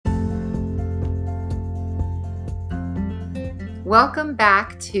Welcome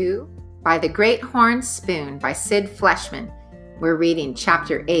back to By the Great Horn Spoon by Sid Fleshman. We're reading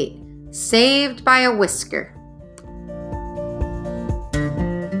Chapter 8, Saved by a Whisker.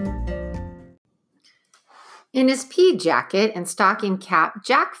 In his pea jacket and stocking cap,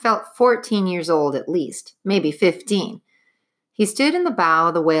 Jack felt 14 years old at least, maybe 15. He stood in the bow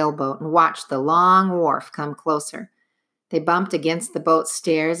of the whaleboat and watched the long wharf come closer. They bumped against the boat's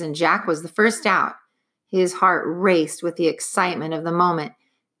stairs, and Jack was the first out. His heart raced with the excitement of the moment.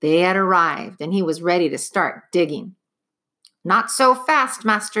 They had arrived, and he was ready to start digging. "Not so fast,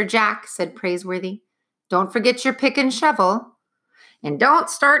 Master Jack," said Praiseworthy. "Don't forget your pick and shovel." "And don't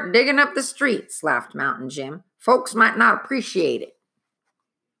start digging up the streets," laughed Mountain Jim. "Folks might not appreciate it."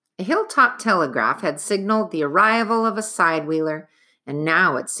 A hilltop telegraph had signaled the arrival of a sidewheeler, and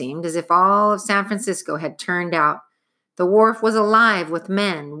now it seemed as if all of San Francisco had turned out. The wharf was alive with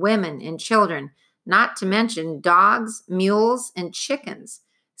men, women, and children, not to mention dogs, mules, and chickens.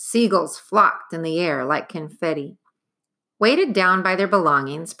 Seagulls flocked in the air like confetti. Weighted down by their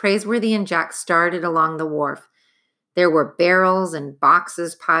belongings, Praiseworthy and Jack started along the wharf. There were barrels and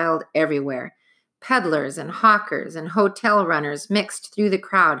boxes piled everywhere. Peddlers and hawkers and hotel runners mixed through the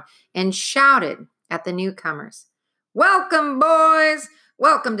crowd and shouted at the newcomers. "Welcome, boys!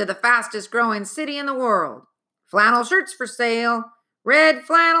 Welcome to the fastest growing city in the world. Flannel shirts for sale. Red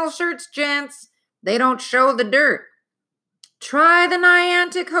flannel shirts, gents. They don't show the dirt. Try the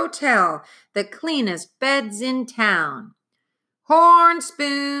Niantic Hotel, the cleanest beds in town. Horn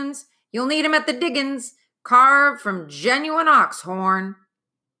spoons, you'll need 'em at the diggings, carved from genuine ox horn.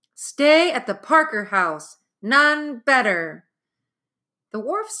 Stay at the Parker House, none better." The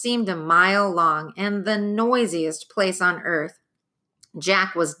wharf seemed a mile long and the noisiest place on earth.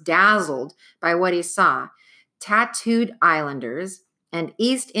 Jack was dazzled by what he saw. Tattooed islanders and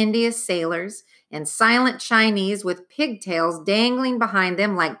East India sailors and silent Chinese with pigtails dangling behind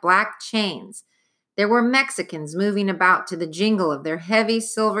them like black chains. There were Mexicans moving about to the jingle of their heavy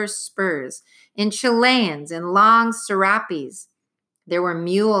silver spurs, and Chileans in long serapes. There were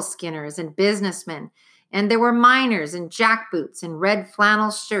mule skinners and businessmen, and there were miners in jackboots and red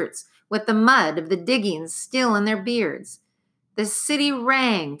flannel shirts with the mud of the diggings still in their beards. The city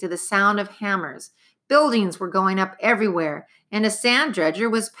rang to the sound of hammers. Buildings were going up everywhere, and a sand dredger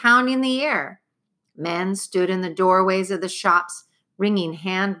was pounding the air. Men stood in the doorways of the shops, ringing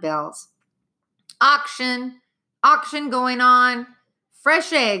handbells. "Auction! Auction going on!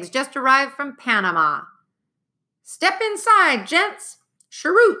 Fresh eggs just arrived from Panama. Step inside, gents!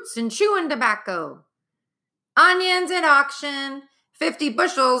 Cheroots and chewing tobacco. Onions at auction! 50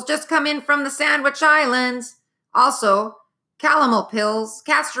 bushels just come in from the Sandwich Islands. Also, calomel pills,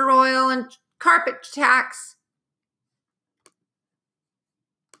 castor oil, and carpet tacks."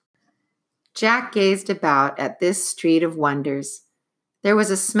 Jack gazed about at this street of wonders. There was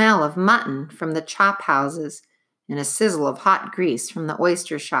a smell of mutton from the chop houses and a sizzle of hot grease from the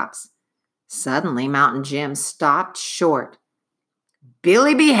oyster shops. Suddenly, Mountain Jim stopped short.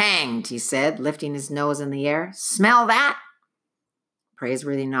 "Billy be hanged," he said, lifting his nose in the air. "Smell that?"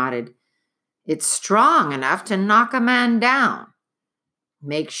 Praiseworthy nodded. "It's strong enough to knock a man down.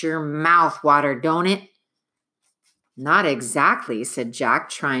 Makes your mouth water, don't it?" "Not exactly," said Jack,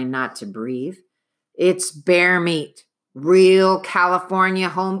 trying not to breathe. "It's bear meat. Real California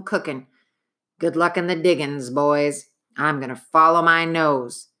home cooking. Good luck in the diggings, boys. I'm going to follow my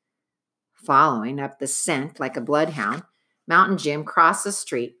nose." Following up the scent like a bloodhound, Mountain Jim crossed the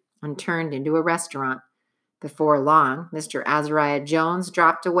street and turned into a restaurant. Before long, Mr. Azariah Jones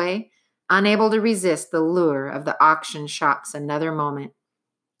dropped away, unable to resist the lure of the auction shops another moment.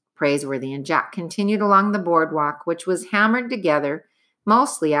 Praiseworthy and Jack continued along the boardwalk, which was hammered together,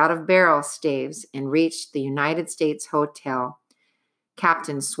 mostly out of barrel staves, and reached the United States Hotel.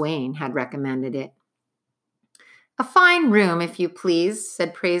 Captain Swain had recommended it. "A fine room, if you please,"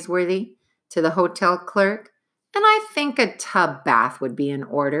 said Praiseworthy to the hotel clerk, "and I think a tub bath would be in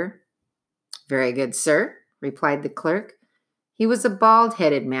order." "Very good, sir," replied the clerk. He was a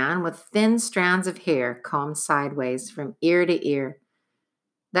bald-headed man with thin strands of hair combed sideways from ear to ear.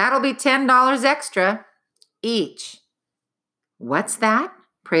 "That'll be $10 extra each." "What's that?"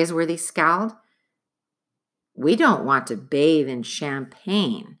 Praiseworthy scowled. "We don't want to bathe in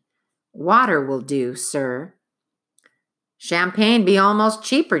champagne. Water will do, sir." "Champagne be almost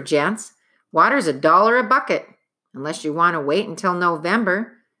cheaper, gents. Water's $1 a bucket, unless you want to wait until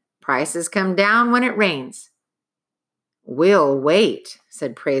November. Prices come down when it rains." "We'll wait,"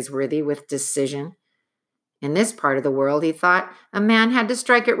 said Praiseworthy with decision. In this part of the world, he thought, a man had to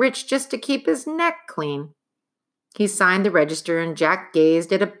strike it rich just to keep his neck clean. He signed the register, and Jack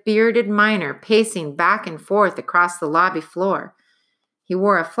gazed at a bearded miner pacing back and forth across the lobby floor. He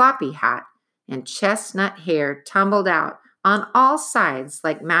wore a floppy hat, and chestnut hair tumbled out on all sides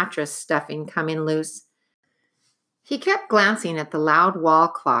like mattress stuffing coming loose. He kept glancing at the loud wall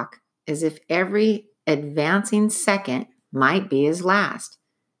clock as if every advancing second might be his last.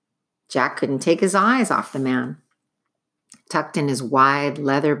 Jack couldn't take his eyes off the man. Tucked in his wide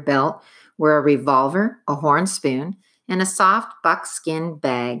leather belt were a revolver, a horn spoon, and a soft buckskin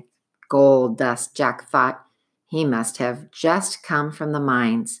bag. Gold dust, Jack thought. He must have just come from the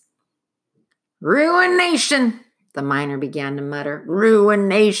mines. "Ruination," the miner began to mutter.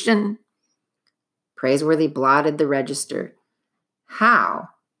 "Ruination." Praiseworthy blotted the register. "How,"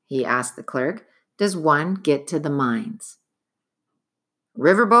 he asked the clerk, "does one get to the mines?"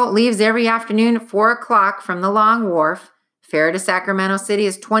 "Riverboat leaves every afternoon at 4 o'clock from the Long Wharf. Fare to Sacramento City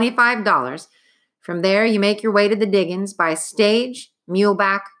is $25. From there, you make your way to the diggings by stage,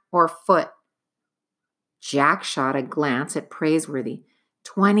 muleback, or foot." Jack shot a glance at Praiseworthy.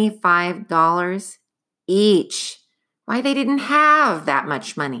 $25 each. Why, they didn't have that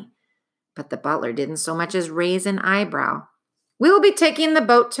much money. But the butler didn't so much as raise an eyebrow. "We'll be taking the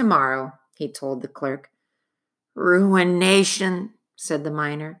boat tomorrow," he told the clerk. "Ruination," said the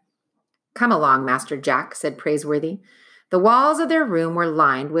miner. "Come along, Master Jack," said Praiseworthy. The walls of their room were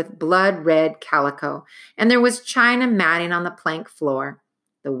lined with blood-red calico, and there was china matting on the plank floor.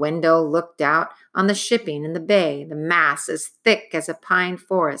 The window looked out on the shipping in the bay, the mass as thick as a pine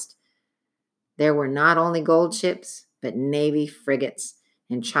forest. There were not only gold ships, but Navy frigates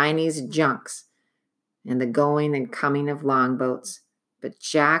and Chinese junks, and the going and coming of longboats. But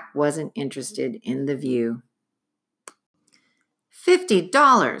Jack wasn't interested in the view.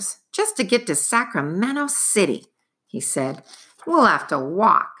 $50 just to get to Sacramento City," he said. "We'll have to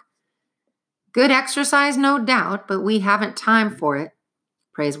walk." "Good exercise, no doubt, but we haven't time for it."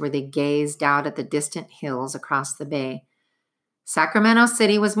 Praiseworthy gazed out at the distant hills across the bay. Sacramento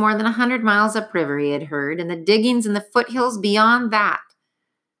City was more than 100 miles upriver, he had heard, and the diggings in the foothills beyond that.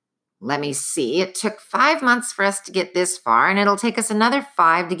 "Let me see, it took 5 months for us to get this far, and it'll take us another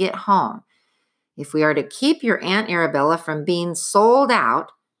 5 to get home. If we are to keep your Aunt Arabella from being sold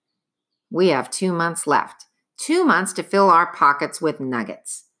out, we have 2 months left. 2 months to fill our pockets with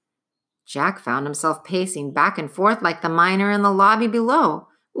nuggets." Jack found himself pacing back and forth like the miner in the lobby below.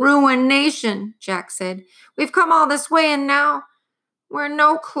 "Ruination," Jack said. "We've come all this way and now we're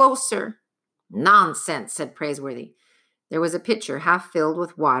no closer." "Nonsense," said Praiseworthy. There was a pitcher half filled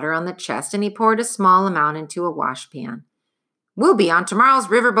with water on the chest, and he poured a small amount into a washpan. "We'll be on tomorrow's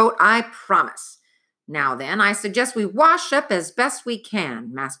riverboat, I promise. Now then, I suggest we wash up as best we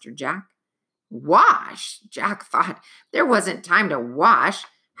can, Master Jack." Wash? Jack thought. There wasn't time to wash.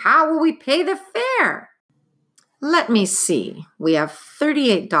 How will we pay the fare? "Let me see. We have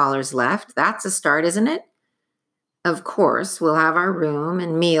 $38 left. That's a start, isn't it? Of course, we'll have our room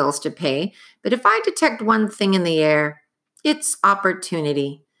and meals to pay, but if I detect one thing in the air, it's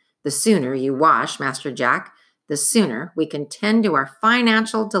opportunity. The sooner you wash, Master Jack, the sooner we can tend to our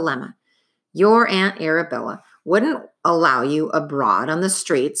financial dilemma. Your Aunt Arabella wouldn't allow you abroad on the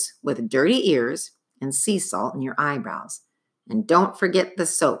streets with dirty ears and sea salt in your eyebrows. And don't forget the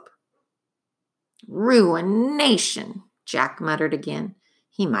soap." "Ruination," Jack muttered again.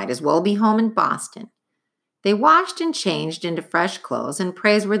 He might as well be home in Boston. They washed and changed into fresh clothes, and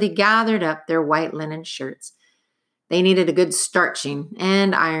Praiseworthy gathered up their white linen shirts. They needed a good starching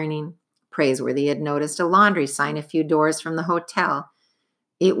and ironing. Praiseworthy had noticed a laundry sign a few doors from the hotel.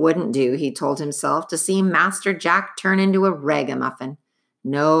 It wouldn't do, he told himself, to see Master Jack turn into a ragamuffin.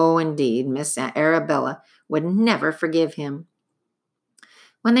 No, indeed, Miss Arabella would never forgive him.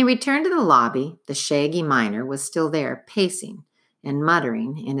 When they returned to the lobby, the shaggy miner was still there, pacing and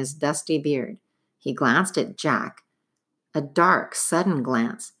muttering in his dusty beard. He glanced at Jack, a dark, sudden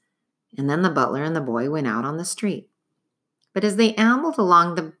glance, and then the butler and the boy went out on the street. But as they ambled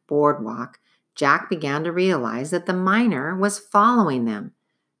along the boardwalk, Jack began to realize that the miner was following them,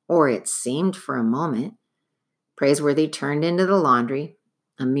 or it seemed for a moment. Praiseworthy turned into the laundry,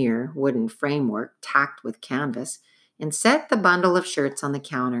 a mere wooden framework tacked with canvas, and set the bundle of shirts on the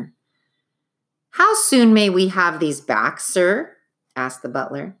counter. "How soon may we have these back, sir?" asked the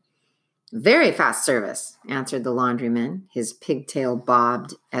butler. "Very fast service," answered the laundryman. His pigtail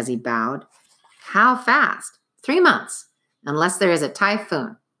bobbed as he bowed. "How fast?" 3 months, unless there is a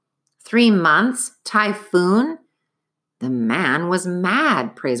typhoon." 3 months? Typhoon? The man was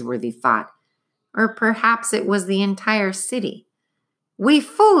mad, Praiseworthy thought. Or perhaps it was the entire city. "We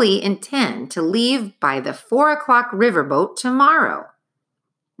fully intend to leave by the 4 o'clock riverboat tomorrow."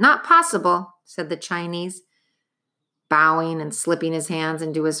 "Not possible," said the Chinese, bowing and slipping his hands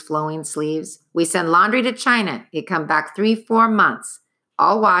into his flowing sleeves. "We send laundry to China. It come back 3-4 months.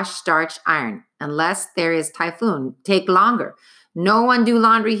 All wash, starch, iron. Unless there is typhoon, take longer. No one do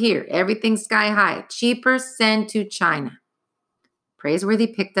laundry here. Everything sky high. Cheaper, send to China. Praiseworthy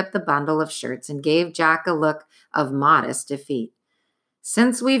picked up the bundle of shirts and gave Jack a look of modest defeat.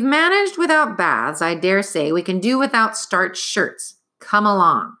 Since we've managed without baths, I dare say we can do without starched shirts. Come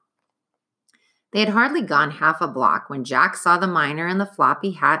along. They had hardly gone half a block when Jack saw the miner in the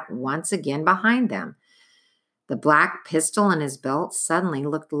floppy hat once again behind them. The black pistol in his belt suddenly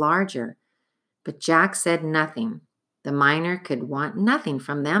looked larger, but Jack said nothing. The miner could want nothing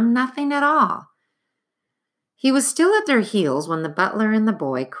from them, nothing at all. He was still at their heels when the butler and the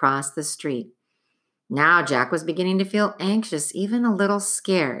boy crossed the street. Now Jack was beginning to feel anxious, even a little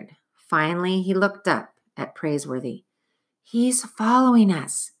scared. Finally, he looked up at Praiseworthy. He's following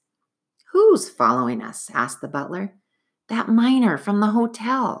us. Who's following us? Asked the butler. That miner from the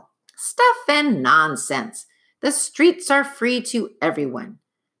hotel. Stuff and nonsense. The streets are free to everyone.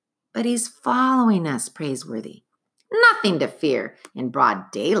 But he's following us, Praiseworthy. Nothing to fear in broad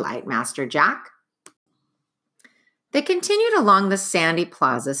daylight, Master Jack. They continued along the sandy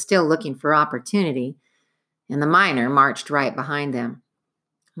plaza, still looking for opportunity, and the miner marched right behind them.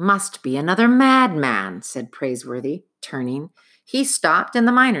 Must be another madman, said Praiseworthy, turning. He stopped, and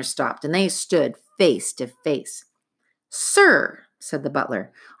the miner stopped, and they stood face to face. Sir, said the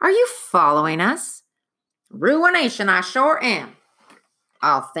butler, are you following us? Ruination, I sure am.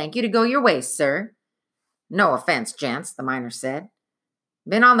 I'll thank you to go your way, sir. No offense, gents, the miner said.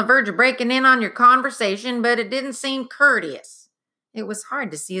 Been on the verge of breaking in on your conversation, but it didn't seem courteous. It was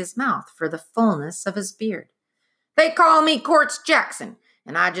hard to see his mouth for the fullness of his beard. They call me Quartz Jackson,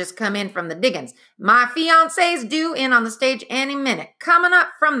 and I just come in from the diggings. My fiancé's due in on the stage any minute, coming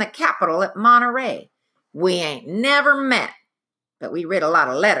up from the capital at Monterey. We ain't never met, but we writ a lot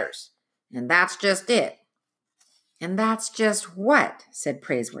of letters, and that's just it. And that's just what? Said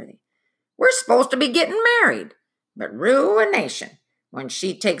Praiseworthy. We're supposed to be getting married, but ruination. When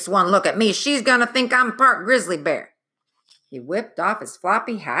she takes one look at me, she's going to think I'm part grizzly bear. He whipped off his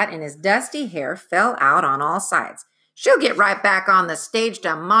floppy hat, and his dusty hair fell out on all sides. She'll get right back on the stage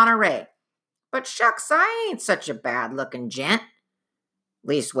to Monterey. But shucks, I ain't such a bad-looking gent.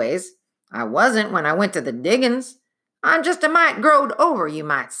 Leastways, I wasn't when I went to the diggings. I'm just a mite growed over, you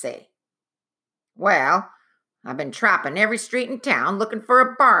might say. Well, I've been trapping every street in town looking for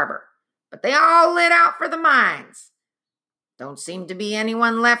a barber, but they all lit out for the mines. Don't seem to be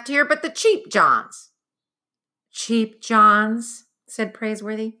anyone left here but the Cheap Johns. Cheap Johns, said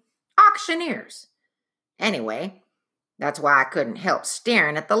Praiseworthy. Auctioneers. Anyway, that's why I couldn't help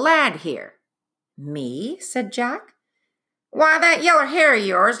staring at the lad here. Me? Said Jack. Why, that yellow hair of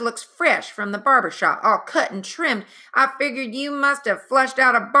yours looks fresh from the barber shop, all cut and trimmed. I figured you must have flushed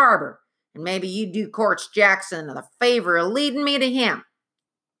out a barber, and maybe you'd do Quartz Jackson the favor of leading me to him.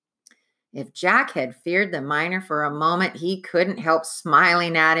 If Jack had feared the miner for a moment, he couldn't help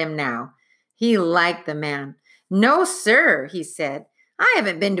smiling at him now. He liked the man. No, sir, he said. I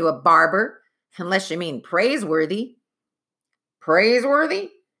haven't been to a barber, unless you mean Praiseworthy. Praiseworthy?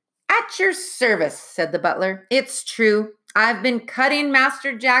 At your service, said the butler. It's true. I've been cutting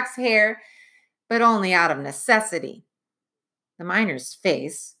Master Jack's hair, but only out of necessity. The miner's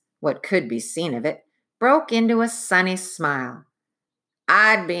face, what could be seen of it, broke into a sunny smile.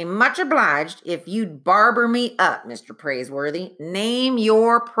 I'd be much obliged if you'd barber me up, Mr. Praiseworthy. Name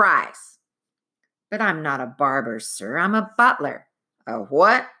your price. But I'm not a barber, sir. I'm a butler. A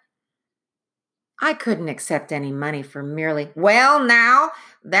what? I couldn't accept any money for merely... Well, now,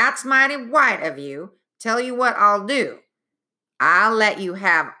 that's mighty white of you. Tell you what I'll do. I'll let you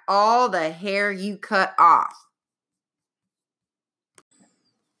have all the hair you cut off.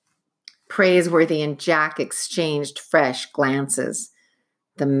 Praiseworthy and Jack exchanged fresh glances.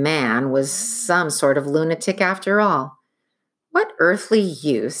 The man was some sort of lunatic after all. What earthly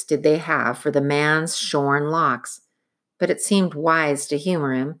use did they have for the man's shorn locks? But it seemed wise to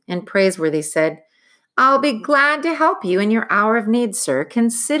humor him, and Praiseworthy said, I'll be glad to help you in your hour of need, sir.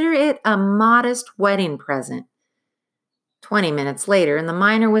 Consider it a modest wedding present. 20 minutes later, and the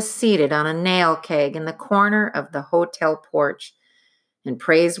miner was seated on a nail keg in the corner of the hotel porch, and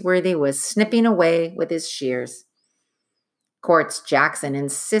Praiseworthy was snipping away with his shears. Quartz Jackson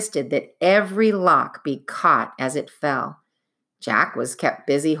insisted that every lock be caught as it fell. Jack was kept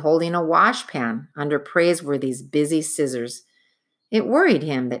busy holding a washpan under Praiseworthy's busy scissors. It worried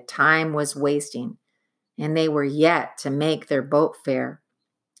him that time was wasting, and they were yet to make their boat fare.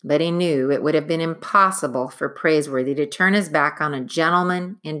 But he knew it would have been impossible for Praiseworthy to turn his back on a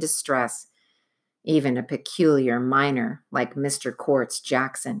gentleman in distress, even a peculiar miner like Mr. Quartz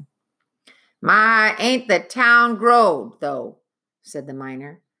Jackson. My, ain't the town growed, though. said the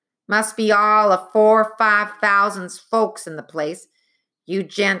miner. Must be all of 4,000 or 5,000 folks in the place. You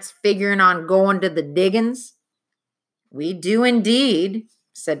gents figuring on going to the diggins? We do indeed,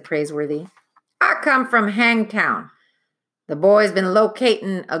 said Praiseworthy. I come from Hangtown. The boy's been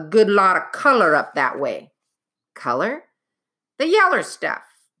locating a good lot of color up that way. Color? The yeller stuff.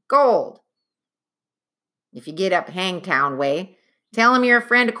 Gold. If you get up Hangtown way, tell him you're a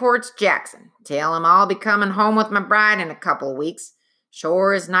friend of Quartz Jackson. Tell him I'll be coming home with my bride in a couple of weeks.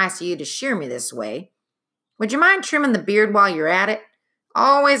 Sure is nice of you to shear me this way. Would you mind trimming the beard while you're at it?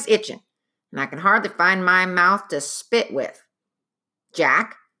 Always itching, and I can hardly find my mouth to spit with.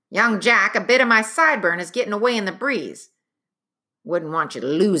 Jack, young Jack, a bit of my sideburn is getting away in the breeze. Wouldn't want you to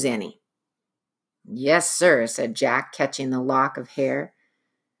lose any. Yes, sir, said Jack, catching the lock of hair.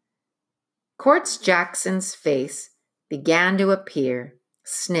 Quartz Jackson's face began to appear,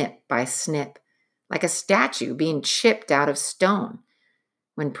 snip by snip, like a statue being chipped out of stone.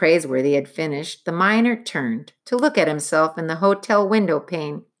 When Praiseworthy had finished, the miner turned to look at himself in the hotel window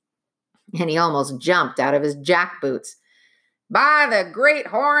pane, and he almost jumped out of his jackboots. By the great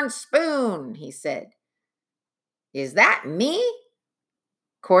horn spoon, he said. Is that me?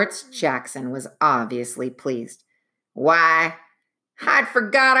 Quartz Jackson was obviously pleased. Why, I'd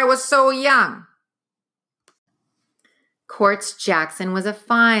forgot I was so young. Quartz Jackson was a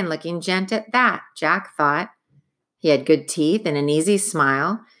fine-looking gent at that, Jack thought. He had good teeth and an easy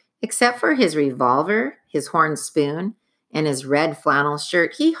smile. Except for his revolver, his horn spoon, and his red flannel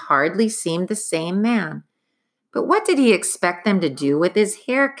shirt, he hardly seemed the same man. But what did he expect them to do with his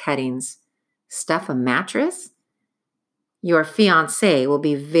hair cuttings? Stuff a mattress? Your fiancé will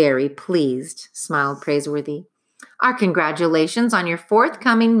be very pleased, smiled Praiseworthy. Our congratulations on your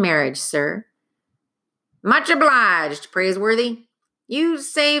forthcoming marriage, sir. Much obliged, Praiseworthy. You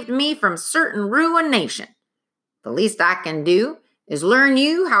saved me from certain ruination. The least I can do is learn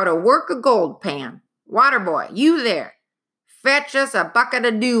you how to work a gold pan. Waterboy, you there. Fetch us a bucket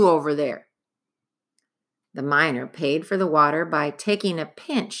of dew over there. The miner paid for the water by taking a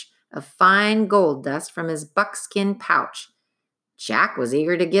pinch of fine gold dust from his buckskin pouch. Jack was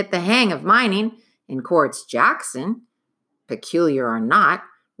eager to get the hang of mining, and Quartz Jackson, peculiar or not,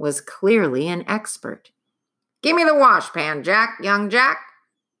 was clearly an expert. Give me the washpan, Jack, young Jack.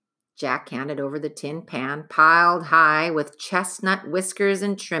 Jack handed over the tin pan, piled high with chestnut whiskers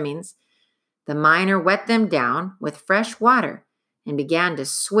and trimmings. The miner wet them down with fresh water and began to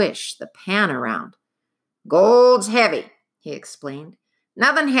swish the pan around. Gold's heavy, he explained.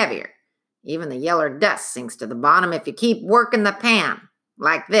 Nothing heavier. Even the yeller dust sinks to the bottom if you keep working the pan,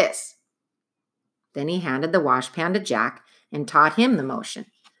 like this. Then he handed the washpan to Jack and taught him the motion.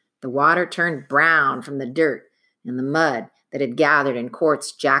 The water turned brown from the dirt and the mud that had gathered in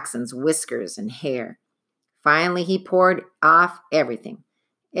Quartz Jackson's whiskers and hair. Finally, he poured off everything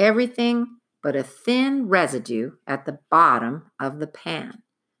but a thin residue at the bottom of the pan.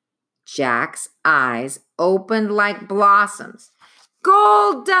 Jack's eyes opened like blossoms.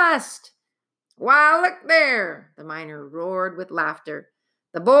 Gold dust! Why, look there, the miner roared with laughter.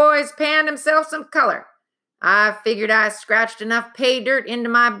 The boy's panned himself some color. I figured I scratched enough pay dirt into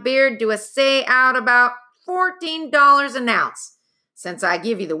my beard to say out about $14 an ounce. Since I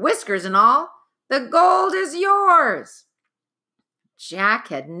give you the whiskers and all, the gold is yours. Jack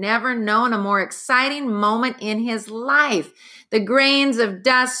had never known a more exciting moment in his life. The grains of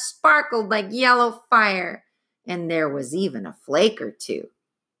dust sparkled like yellow fire, and there was even a flake or two.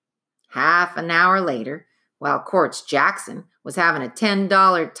 Half an hour later, while Quartz Jackson was having a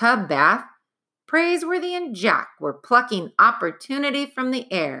 $10 tub bath, Praiseworthy and Jack were plucking opportunity from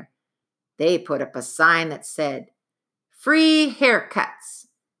the air. They put up a sign that said, Free haircuts,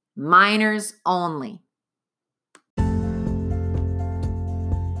 miners only.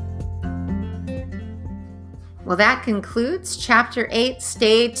 Well, that concludes Chapter 8.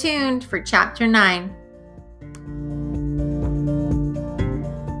 Stay tuned for Chapter 9.